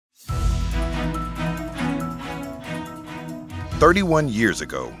31 years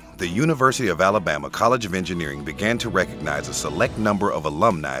ago, the University of Alabama College of Engineering began to recognize a select number of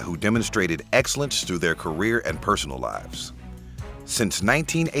alumni who demonstrated excellence through their career and personal lives. Since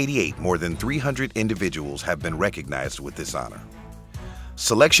 1988, more than 300 individuals have been recognized with this honor.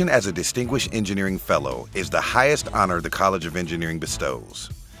 Selection as a Distinguished Engineering Fellow is the highest honor the College of Engineering bestows.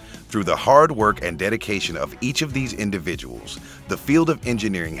 Through the hard work and dedication of each of these individuals, the field of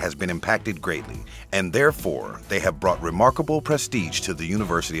engineering has been impacted greatly, and therefore, they have brought remarkable prestige to the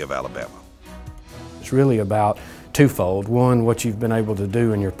University of Alabama. It's really about twofold. One, what you've been able to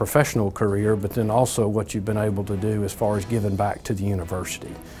do in your professional career, but then also what you've been able to do as far as giving back to the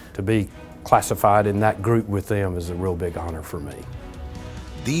university. To be classified in that group with them is a real big honor for me.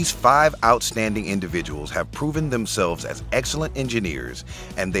 These 5 outstanding individuals have proven themselves as excellent engineers,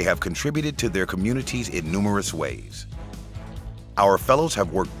 and they have contributed to their communities in numerous ways. Our fellows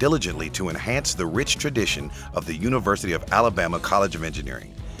have worked diligently to enhance the rich tradition of the University of Alabama College of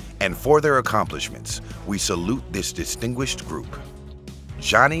Engineering, and for their accomplishments, we salute this distinguished group.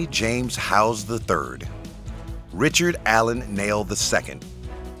 Johnny James Howes III, Richard Allen Nail II,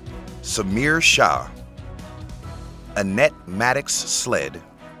 Samir Shah, Annette Maddox Sled,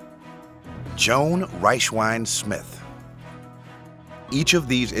 Joan Reichwein Smith. Each of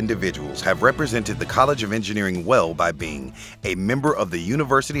these individuals have represented the College of Engineering well by being a member of the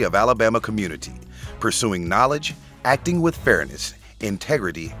University of Alabama community, pursuing knowledge, acting with fairness,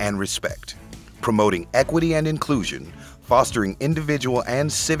 integrity, and respect, promoting equity and inclusion, fostering individual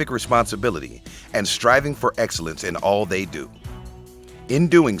and civic responsibility, and striving for excellence in all they do. In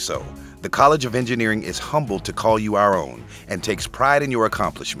doing so, the College of Engineering is humbled to call you our own and takes pride in your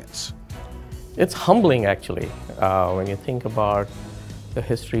accomplishments. It's humbling, actually, when you think about the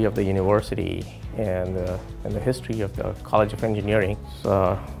history of the university and the history of the College of Engineering. It's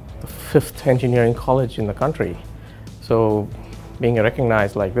the 5th engineering college in the country. So being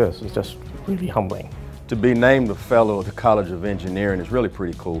recognized like this is just really humbling. To be named a fellow of the College of Engineering is really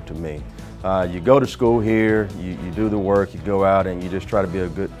pretty cool to me. You go to school here, you do the work, you go out and you just try to be a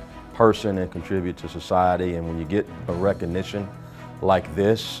good person and contribute to society, and when you get a recognition like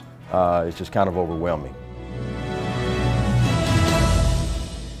this, it's just kind of overwhelming.